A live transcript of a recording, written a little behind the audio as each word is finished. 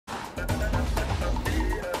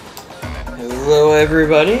Hello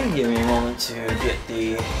everybody, give me a moment to get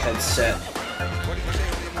the headset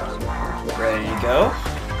ready to go.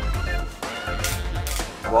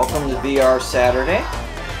 Welcome to VR Saturday.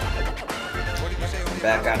 I'm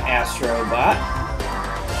back on Astro.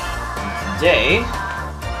 And today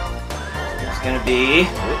is going to be...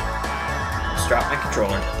 Just dropped my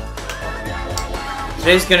controller.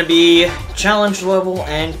 Today's going to be challenge level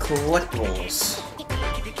and collectibles.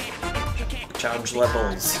 Challenge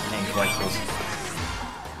levels and collectibles.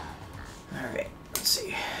 Alright, let's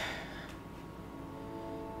see.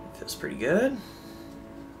 Feels pretty good.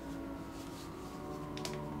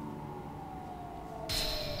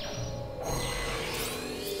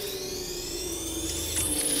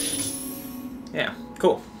 Yeah,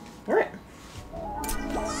 cool. Alright.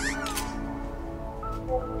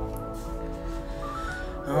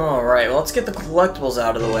 Alright, well, let's get the collectibles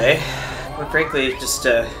out of the way. But frankly, just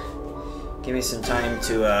give me some time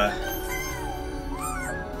to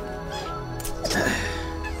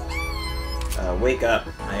wake up.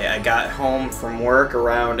 I got home from work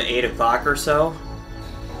around 8 o'clock or so.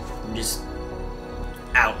 I'm just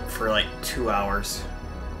out for like 2 hours.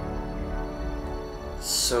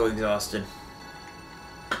 So exhausted.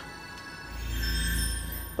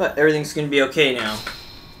 But everything's gonna be okay now.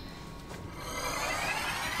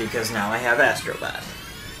 Because now I have Astro.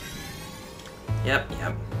 Yep.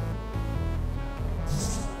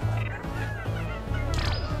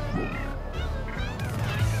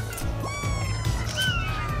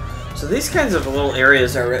 So these kinds of little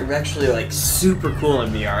areas are actually like super cool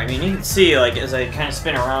in VR. I mean, you can see like as I kind of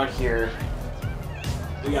spin around here,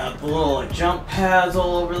 we got the little like jump pads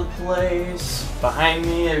all over the place. Behind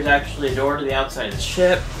me, there's actually a door to the outside of the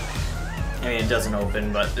ship. I mean, it doesn't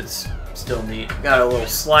open, but it's still neat. Got a little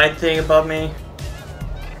slide thing above me.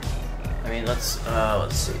 I mean, let's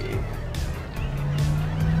see.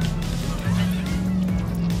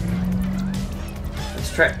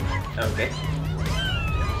 Let's try. Okay.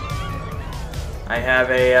 I have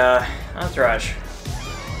a entourage.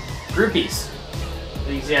 Groupies.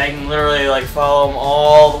 You can see I can literally like follow them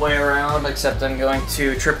all the way around, except I'm going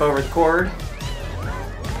to trip over the cord.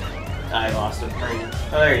 I lost him.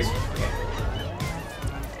 Oh, there he is. Okay.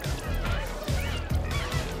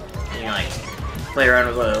 You know, like play around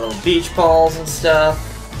with little beach balls and stuff.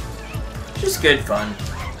 Just good fun.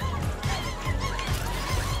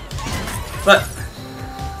 But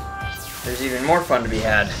there's even more fun to be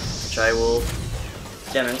had, which I will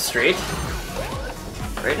demonstrate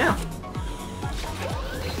right now.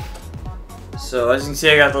 So as you can see,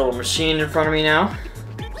 I got the little machine in front of me now.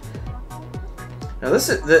 Now this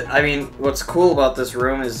is, I mean, what's cool about this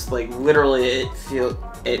room is like literally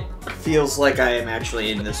it feels like I am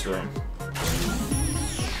actually in this room.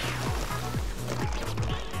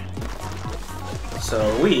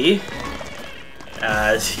 So we,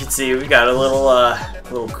 as you can see, we got a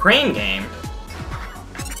little crane game.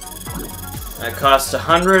 That costs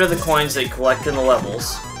 100 of the coins that you collect in the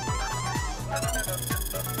levels.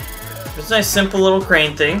 It's a nice, simple little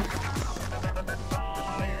crane thing.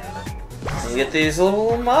 And you get these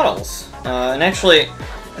little models. And actually,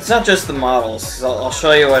 it's not just the models, 'cause I'll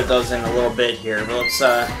show you what it does in a little bit here. But let's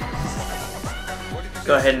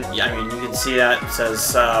go ahead and, I mean, you can see that it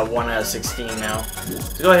says 1 out of 16 now.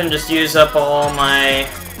 So go ahead and just use up all my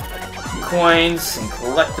coins and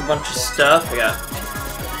collect a bunch of stuff. I got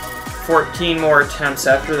 14 more attempts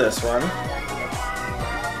after this one.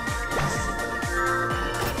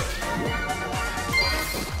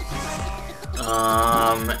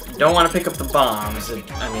 Don't want to pick up the bombs.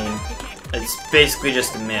 I mean, it's basically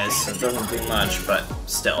just a miss. It doesn't do much, but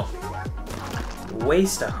still.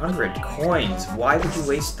 Waste 100 coins. Why would you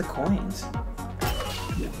waste the coins?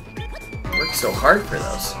 Work so hard for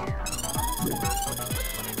those.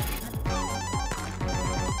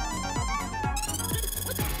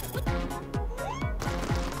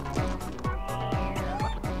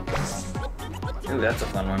 Ooh, that's a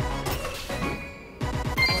fun one.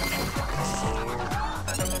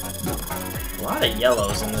 A lot of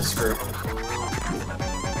yellows in this group.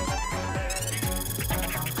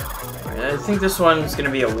 I think this one's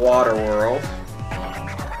gonna be a water world.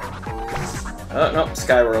 Oh, no,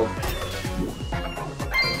 sky world.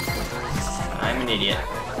 I'm an idiot.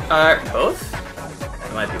 Both?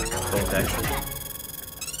 It might be both, actually.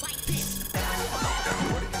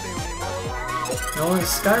 No, the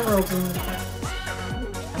sky world's in...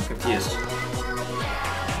 I'm confused.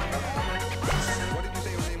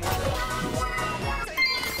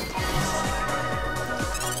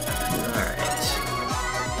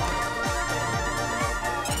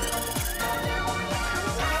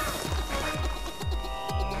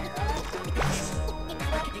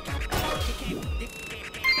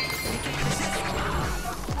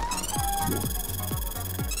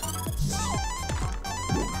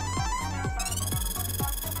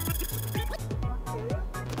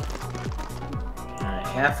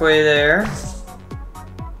 Halfway there.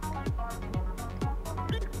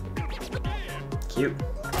 Cute.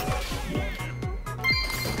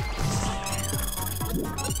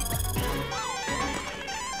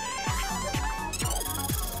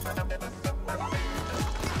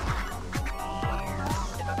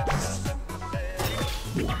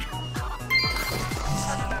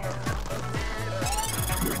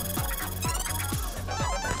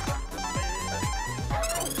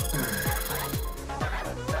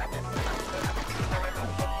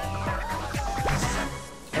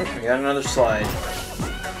 Oh, we got another slide.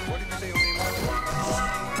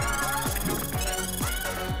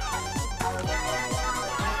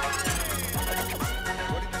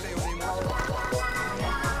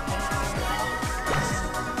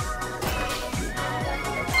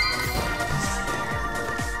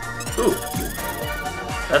 Ooh,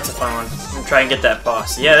 that's a fun one. I'm gonna try and get that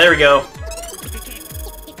boss. Yeah, there we go.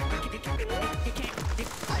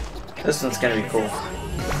 This one's gonna be cool.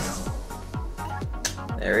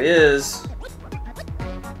 There he is.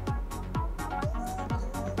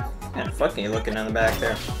 Kind of funky looking on the back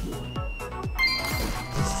there.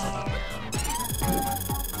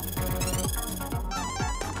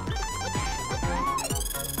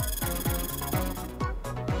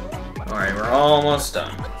 Alright, we're almost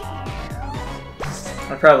done.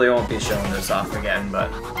 I probably won't be showing this off again,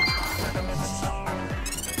 but...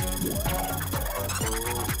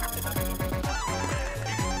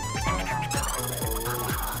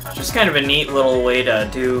 just kind of a neat little way to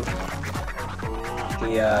do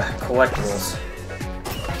the collectibles.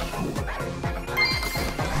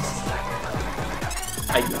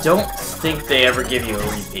 I don't think they ever give you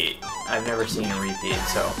a repeat. I've never seen a repeat,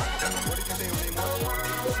 so...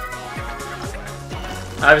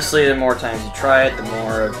 obviously, the more times you try it, the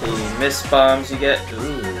more of the miss bombs you get.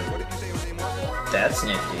 Ooh, that's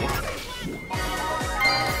nifty.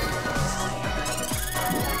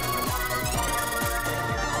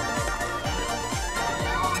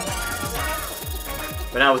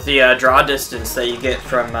 But now with the draw distance that you get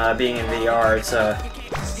from being in VR, it's a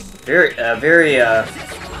very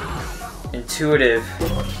intuitive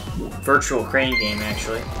virtual crane game,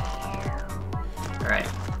 actually. Alright,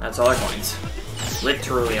 that's all our coins.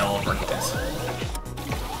 Literally all of our coins.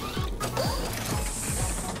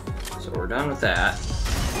 So we're done with that.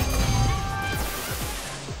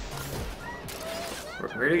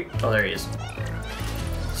 Where do we... oh, there he is.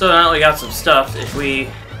 So now that we got some stuff, if we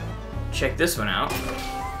check this one out,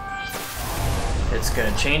 it's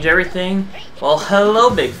gonna change everything. Well,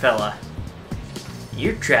 hello, big fella.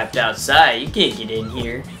 You're trapped outside. You can't get in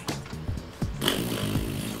here.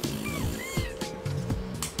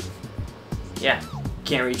 Yeah,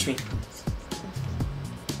 can't reach me.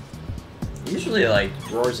 Usually, like,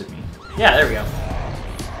 roars at me. Yeah, there we go.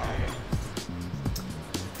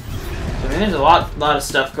 So, I mean, there's a lot of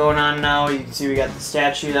stuff going on now. You can see we got the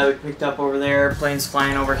statue that we picked up over there. Planes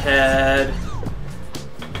flying overhead.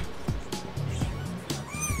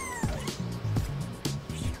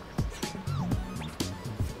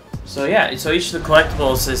 So yeah, so each of the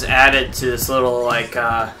collectibles is added to this little, like,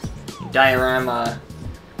 diorama.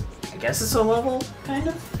 I guess it's a level, kind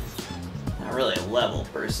of? Not really a level,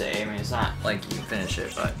 per se. I mean, it's not like you can finish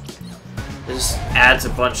it, but it just adds a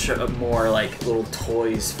bunch of more, like, little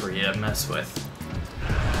toys for you to mess with.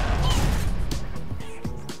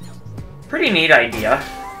 Pretty neat idea.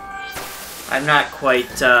 I'm not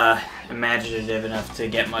quite imaginative enough to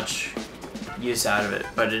get much use out of it,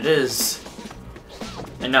 but it is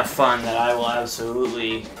enough fun that I will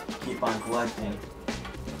absolutely keep on collecting.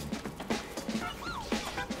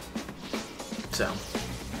 So.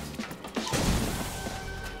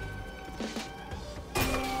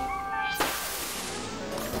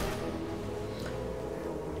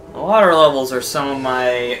 The water levels are some of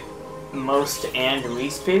my most and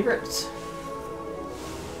least favorites.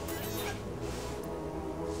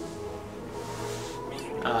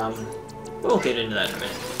 We'll get into that in a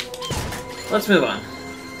minute. Let's move on.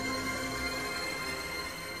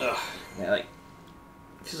 Ugh, yeah, like, it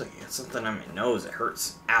feels like I got something on my nose that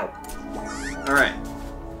hurts. Ow. Alright.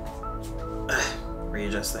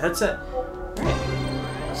 Readjust the headset.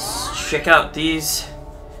 Alright. Let's check out these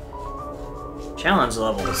challenge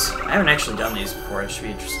levels. I haven't actually done these before. It should be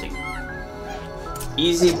interesting.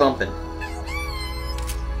 Easy bumping.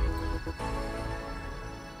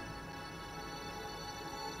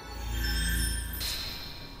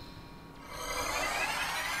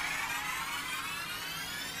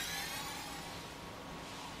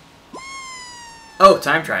 Oh,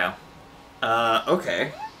 time trial.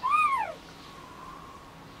 Okay.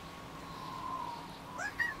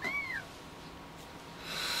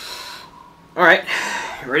 Alright.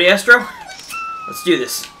 You ready, Astro? Let's do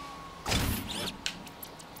this.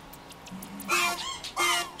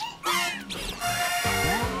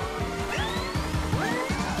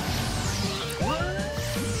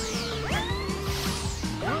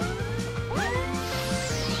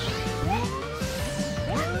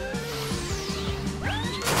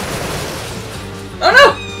 Oh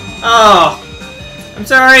no! Oh! I'm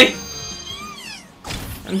sorry!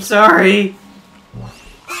 I'm sorry!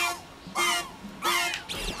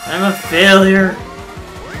 I'm a failure!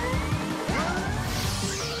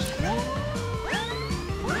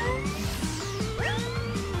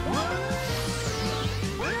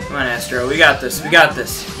 Come on, Astro, we got this, we got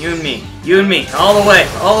this. You and me, all the way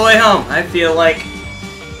home. I feel like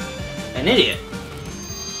an idiot.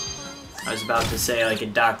 I was about to say like a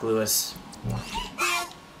Doc Lewis.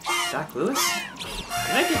 Doc Lewis?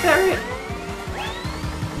 Did I get that right?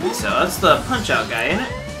 I think so. That's the Punch-Out guy, isn't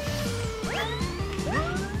it?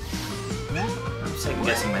 I'm second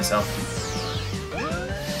guessing myself.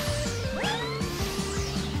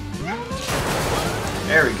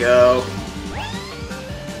 There we go.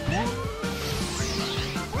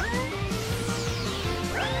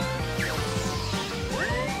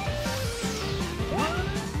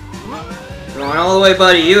 Going all the way,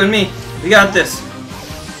 buddy. You and me. We got this.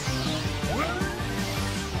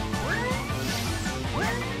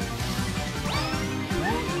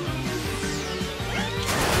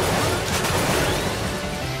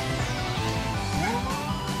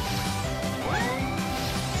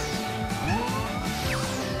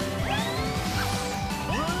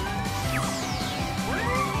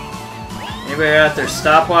 Anybody got their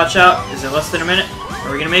stopwatch out? Is it less than a minute?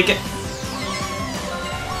 Are we gonna make it?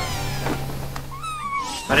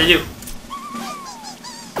 How'd I do?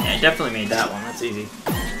 Yeah, I definitely made that one. That's easy.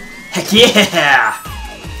 Heck yeah!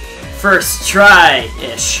 First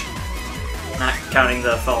try-ish. Not counting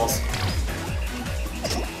the falls.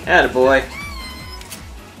 Attaboy.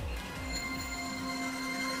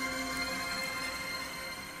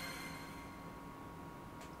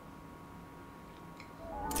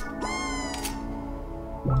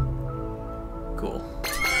 Cool.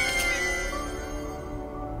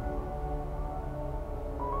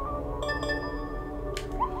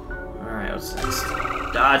 Alright, what's next?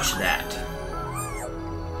 Dodge that.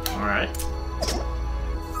 Alright.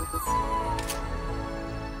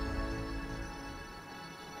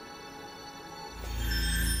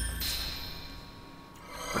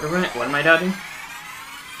 What am I dodging?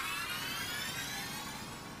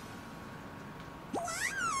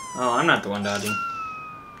 Oh, I'm not the one dodging.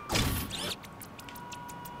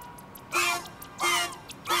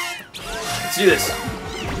 Let's do this.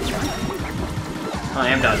 Oh, I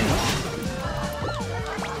am dodging.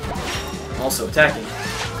 Also attacking.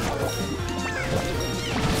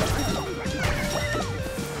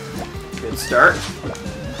 Good start.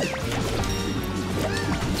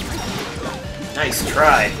 Nice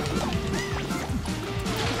try.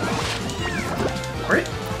 Right?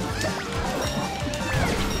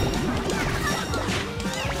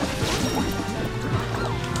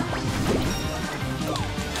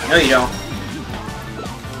 No, you don't.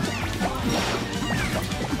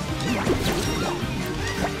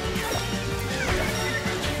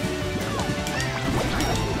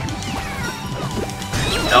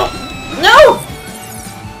 No! No!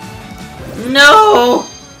 No!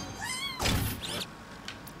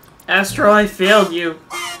 Astro, I failed you.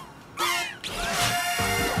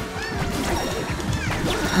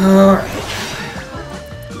 Alright.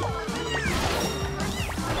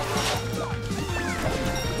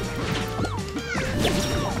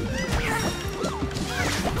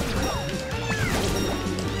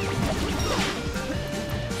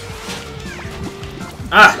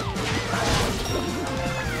 Ah!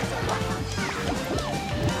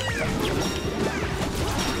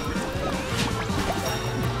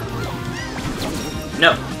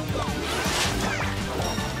 No.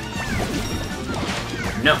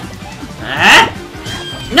 No. Ah!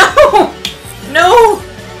 No! No!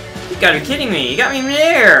 You gotta be kidding me. You got me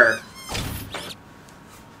there.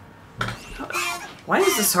 Why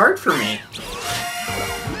is this hard for me?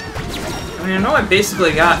 I mean, I know I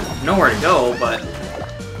basically got nowhere to go, but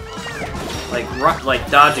like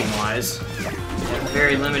dodging-wise, I have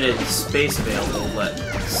very limited space available, but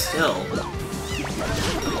still.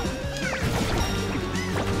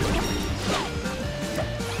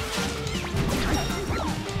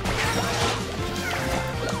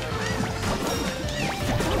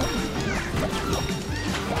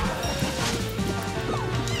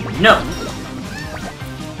 No!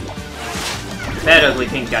 Bad ugly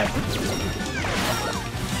pink guy.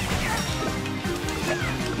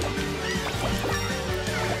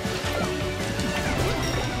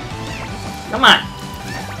 Come on.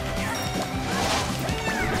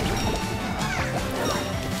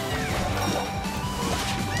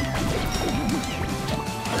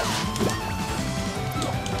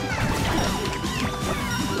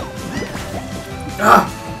 Ah!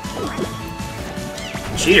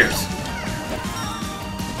 Cheaters.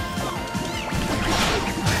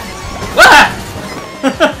 Ah!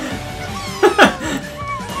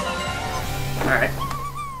 Alright.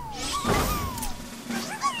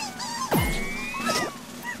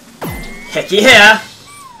 Heck yeah!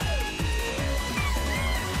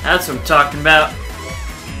 That's what I'm talking about.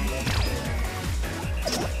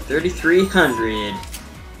 3,300.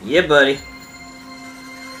 Yeah, buddy.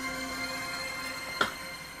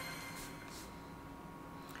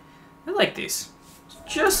 I like these.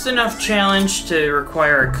 Just enough challenge to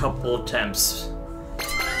require a couple attempts.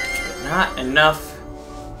 But not enough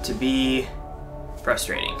to be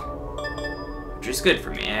frustrating. Which is good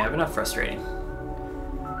for me. I have enough frustrating.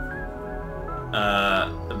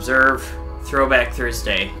 Observe Throwback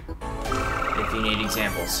Thursday. If you need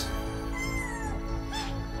examples.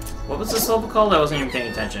 What was this level called? I wasn't even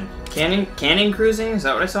paying attention. Canyon cruising? Is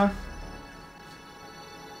that what I saw?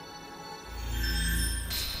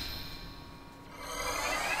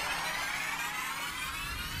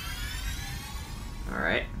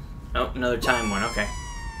 Alright. Oh, another time one. Okay.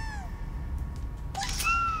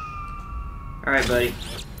 Alright, buddy.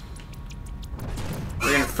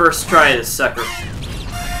 We're gonna first try this sucker.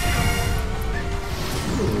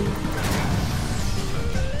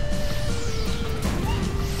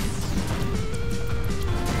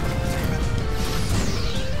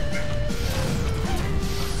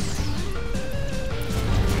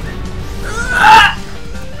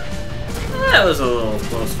 That was a little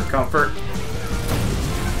close for comfort.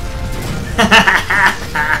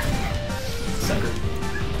 Sucker.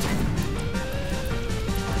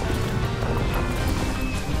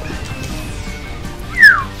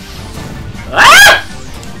 Ah!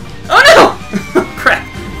 Oh no! Crap.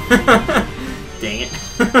 Dang it.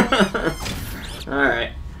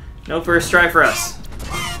 Alright. No first try for us.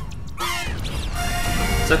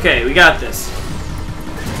 It's okay, we got this.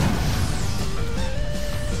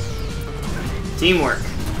 Teamwork.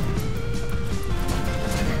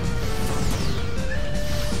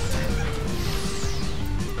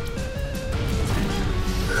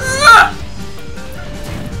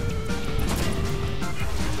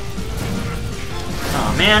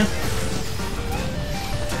 Oh man.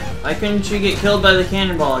 Why couldn't you get killed by the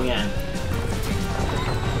cannonball again?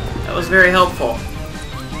 That was very helpful.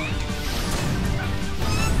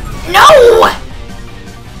 No!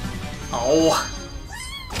 Oh.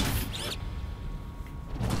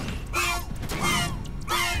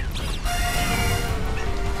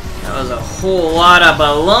 That was a whole lot of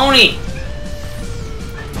baloney!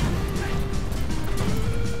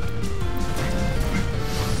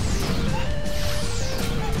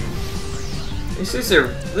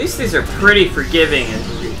 At least these are pretty forgiving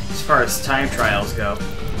as far as time trials go.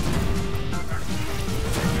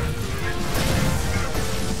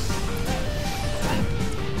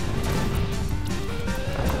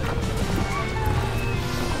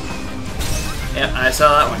 Yep, I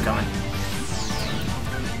saw that one coming.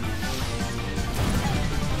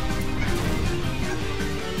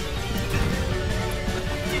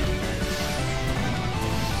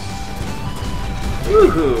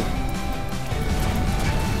 Woohoo!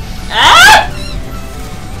 Ah!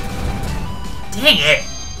 Dang it!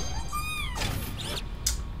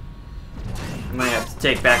 I might have to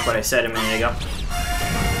take back what I said a minute ago.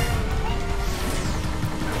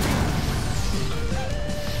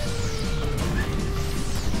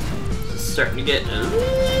 It's starting to get a little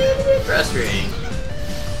bit frustrating.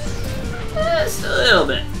 Just a little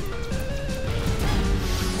bit.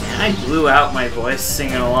 Man, I blew out my voice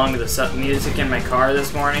singing along to the music in my car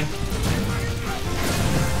this morning.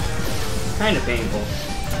 Kind of painful.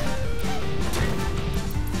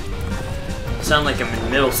 Sound like I'm in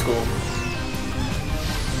middle school.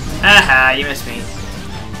 Aha, you missed me.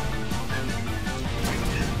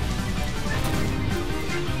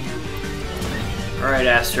 Alright,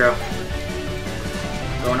 Astro.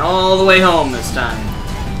 Going all the way home this time.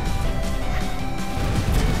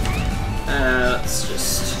 Let's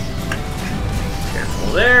just...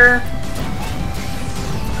 Careful there.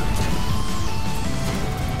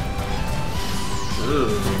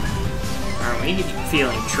 Ooh. Aren't we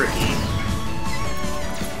feeling tricky?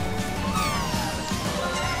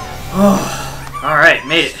 Oh, alright,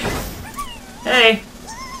 made it. Hey!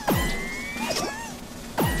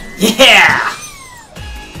 Yeah!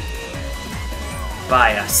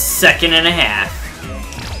 By a second and a half.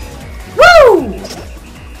 Woo!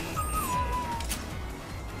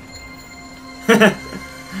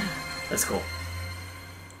 That's cool.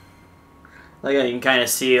 Like you can kind of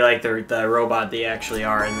see like the robot they actually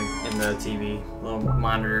are in the TV little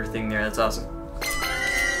monitor thing there. That's awesome.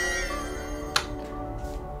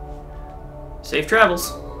 Safe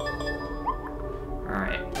travels. All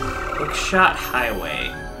right, Hookshot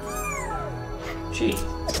Highway. Gee,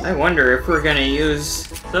 I wonder if we're gonna use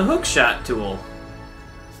the hookshot tool.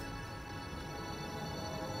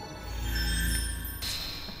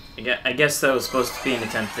 I guess that was supposed to be an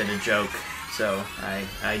attempt at a joke, so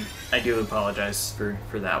I do apologize for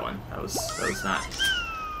that one. That was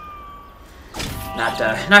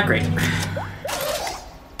not great.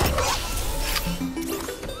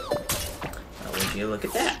 Oh, would you look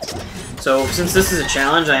at that? So since this is a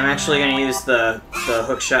challenge, I'm actually going to use the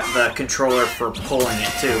hookshot controller for pulling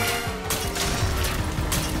it too.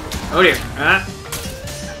 Oh dear! Ah.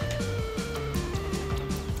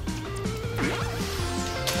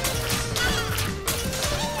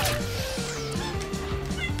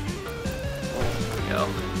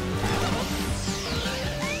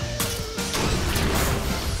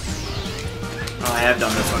 Oh, I have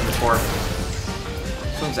done this one before.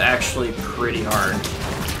 This one's actually pretty hard.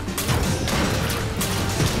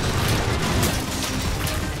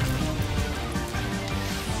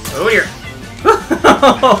 Oh dear!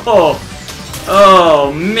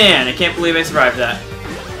 Oh man, I can't believe I survived that.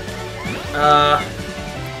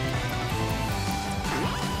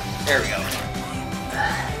 There we go.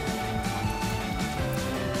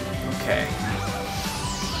 Okay.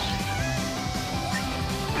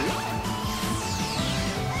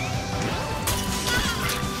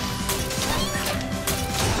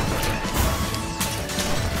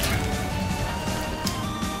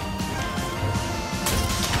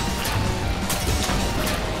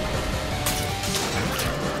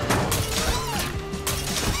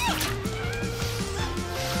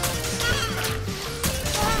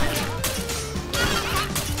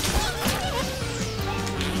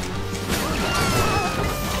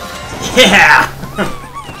 Yeah!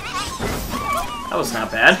 That was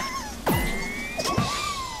not bad.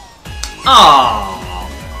 Oh.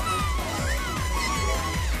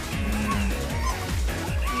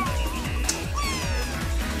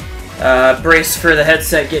 Brace for the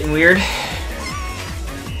headset getting weird.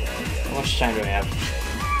 How much time do I have?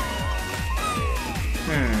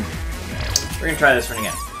 We're gonna try this one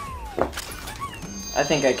again. I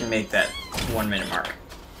think I can make that 1 minute mark.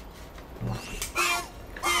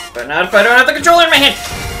 But not if I don't have the controller in my hand!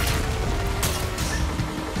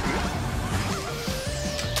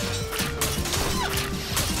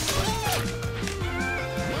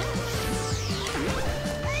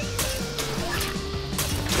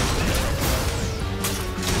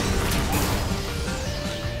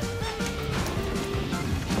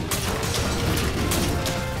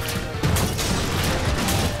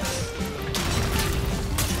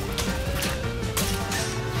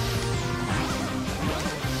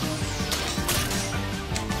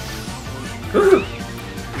 Woohoo!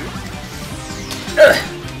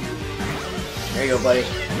 There you go, buddy.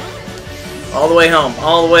 All the way home.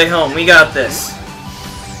 All the way home. We got this.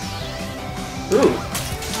 Ooh.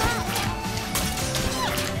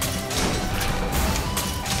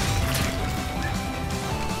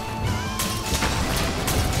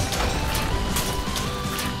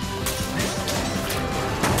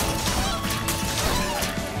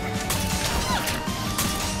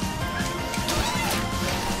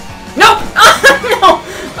 No! No!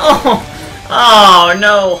 Oh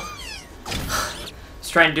no! I was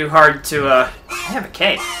trying to do hard to, I have a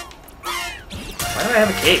cape. Why do I have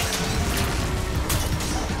a cape?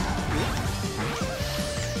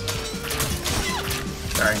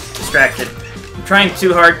 Sorry, distracted. I'm trying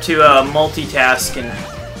too hard to, multitask and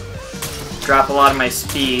drop a lot of my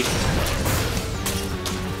speed.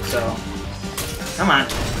 So, come on.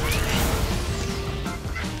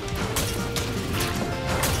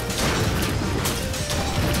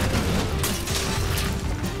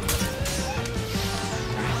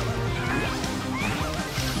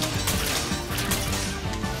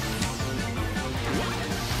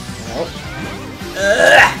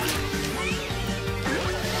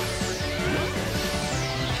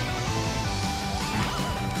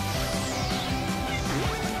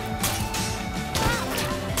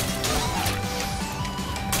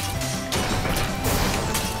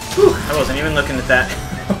 Whew, I wasn't even looking at that.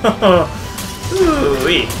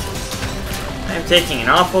 Ooh-wee. I'm taking an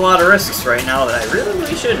awful lot of risks right now that I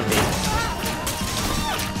really shouldn't be.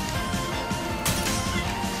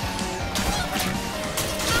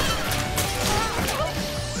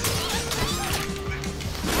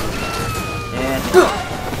 And boom!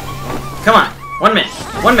 Come on, 1 minute.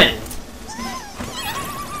 1 minute.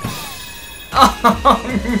 Oh,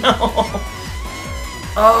 no!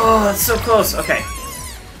 Oh, that's so close. Okay.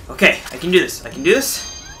 Okay, I can do this. I can do this.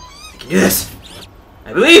 I can do this.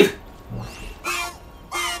 I believe!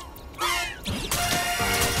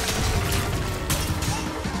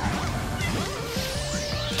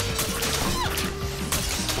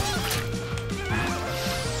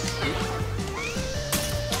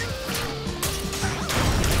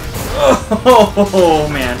 Oh,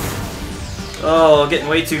 man. Oh, getting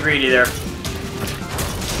way too greedy there.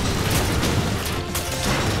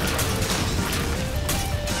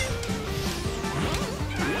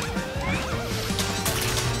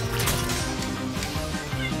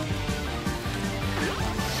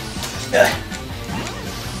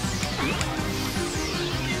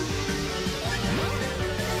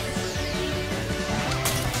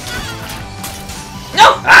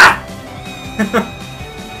 No! Ah!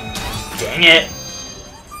 Dang it.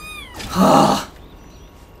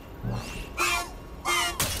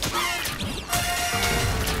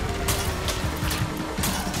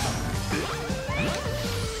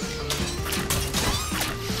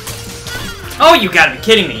 Oh, you gotta be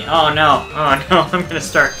kidding me. Oh no. Oh no. I'm gonna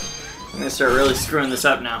start really screwing this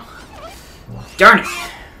up now. Darn it.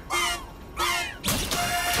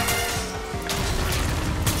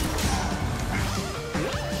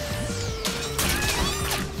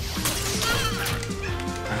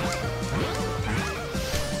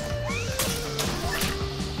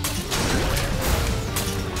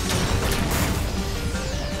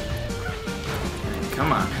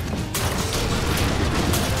 Come on.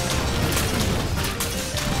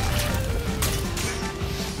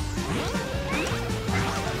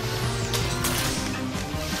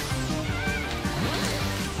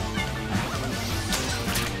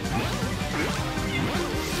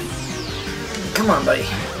 Come on, buddy.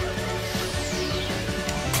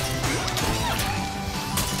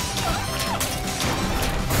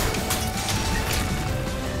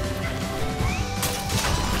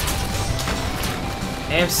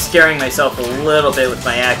 I am scaring myself a little bit with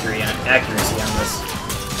my accuracy on this.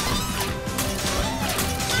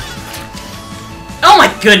 Oh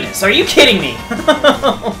my goodness, are you kidding me?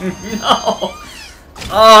 Oh no!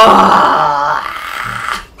 Oh.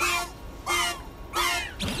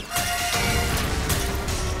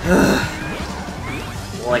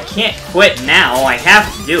 Well, I can't quit now. I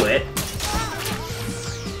have to do it.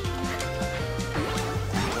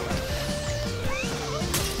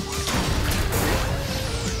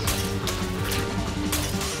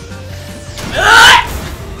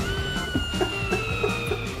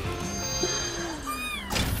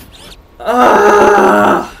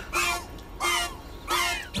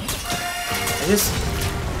 I just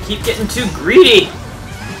keep getting too greedy.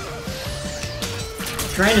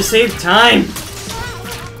 Trying to save time.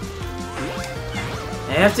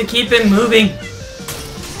 I have to keep it moving.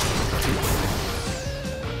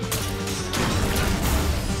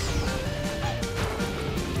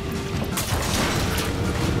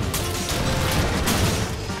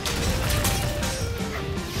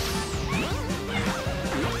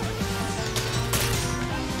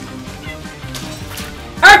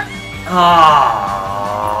 Oh.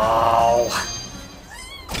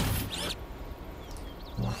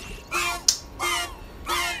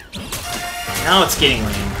 Now it's getting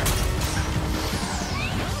lame.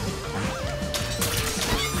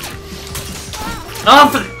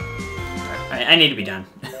 Oh, I need to be done.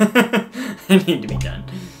 I need to be done.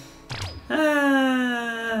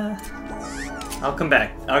 I'll come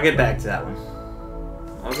back. I'll get back to that one.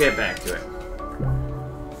 I'll get back to it.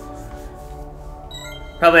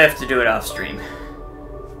 Probably have to do it off stream.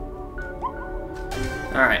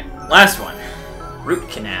 Alright, last one. Root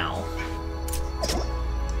Canal.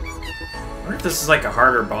 I wonder if this is like a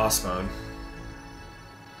harder boss mode.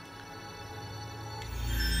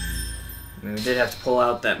 I mean, we did have to pull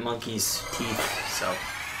out that monkey's teeth, so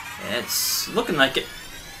it's looking like it.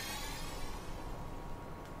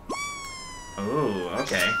 Ooh,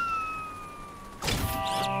 okay.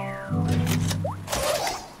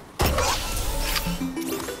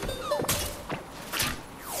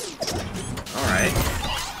 Alright.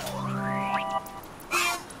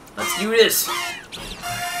 Let's do this.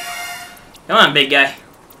 Come on, big guy.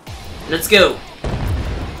 Let's go.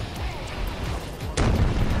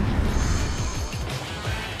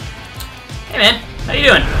 Hey, man. How you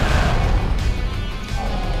doing?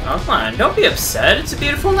 Oh, come on. Don't be upset. It's a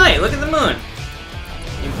beautiful night. Look at the moon.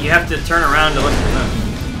 You have to turn around to look at the moon.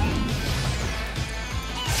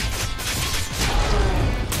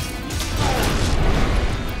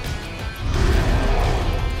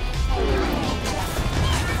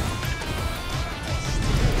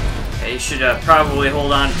 Okay, you should probably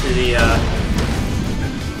hold on to the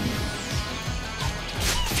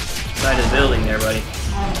side of the building there, buddy.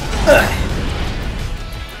 Ugh.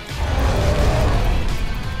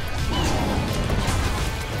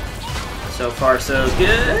 So far, so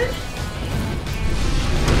good.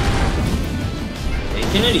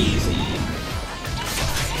 Taking it easy.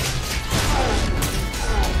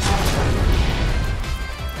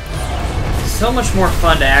 So much more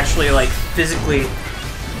fun to actually, like, physically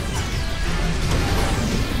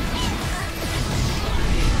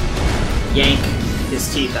yank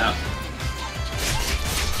his teeth out.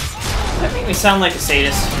 That made me sound like a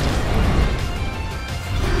sadist.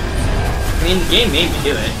 I mean, the game made me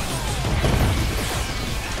do it.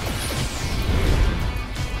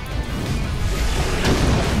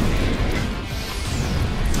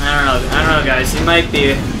 I don't know, guys. He might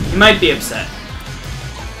be upset.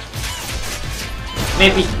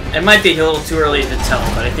 Maybe it might be a little too early to tell,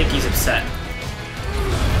 but I think he's upset.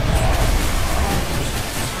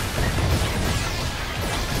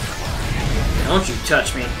 Don't you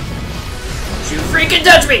touch me. Don't you freaking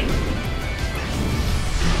touch me!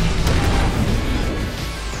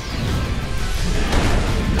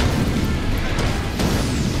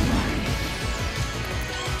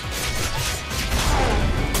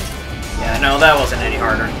 Yeah, no, that wasn't any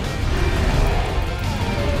harder.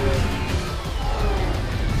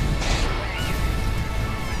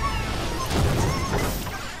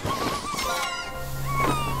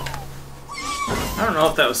 I don't know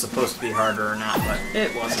if that was supposed to be harder or not, but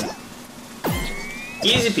it wasn't.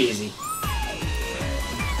 Easy peasy.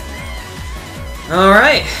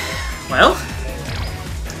 Alright. Well,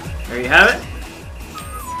 there you have it.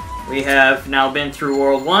 We have now been through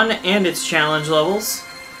World 1 and its challenge levels.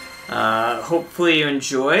 Hopefully you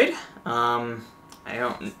enjoyed. Probably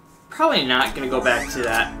not going to go back to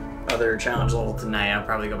that other challenge level tonight. I'll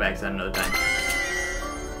probably go back to that another time.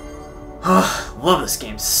 Oh, love this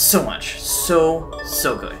game so much. So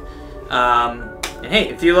good. And hey,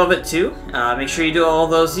 if you love it too, make sure you do all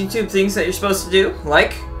those YouTube things that you're supposed to do.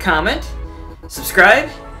 Like, comment, subscribe,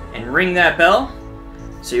 and ring that bell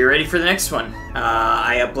so you're ready for the next one.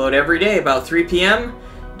 I upload every day about 3 p.m.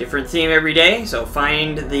 Different theme every day, so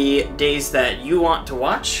find the days that you want to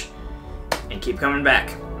watch and keep coming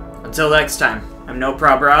back. Until next time, I'm No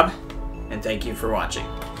Prob Rob, and thank you for watching.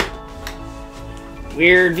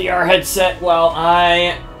 Weird VR headset while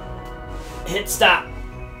I hit stop.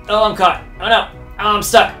 Oh, I'm caught. Oh no. Oh, I'm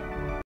stuck.